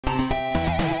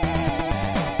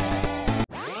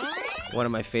One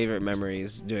of my favorite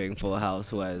memories doing Full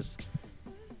House was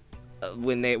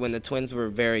when the twins were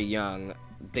very young,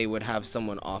 they would have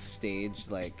someone off stage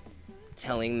like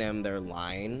telling them their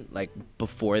line like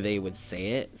before they would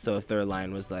say it. So if their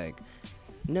line was like,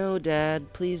 "No,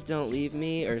 Dad, please don't leave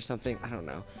me," or something, I don't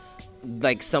know.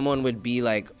 Like someone would be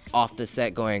like off the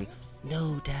set going,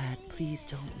 "No, Dad, please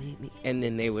don't leave me," and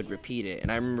then they would repeat it.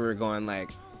 And I remember going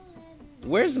like,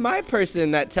 "Where's my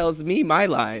person that tells me my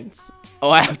lines?" Oh,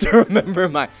 I have to remember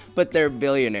but they're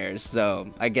billionaires,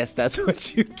 so I guess that's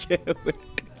what you get with it.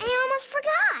 I almost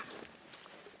forgot.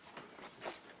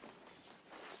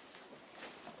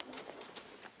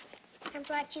 I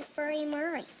brought you Furry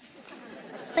Murray.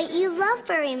 But you love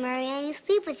Furry Murray and you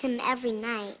sleep with him every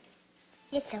night.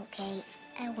 It's okay.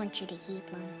 I want you to keep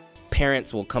him.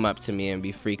 Parents will come up to me and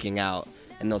be freaking out,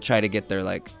 and they'll try to get their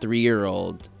like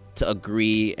 3-year-old to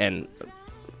agree and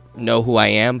know who I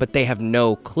am, but they have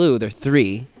no clue. They're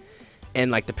 3,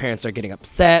 and like the parents are getting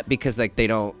upset because like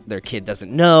their kid doesn't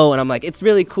know, and I'm like, it's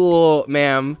really cool,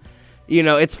 ma'am, you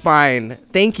know, it's fine,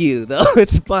 thank you though.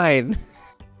 It's fine.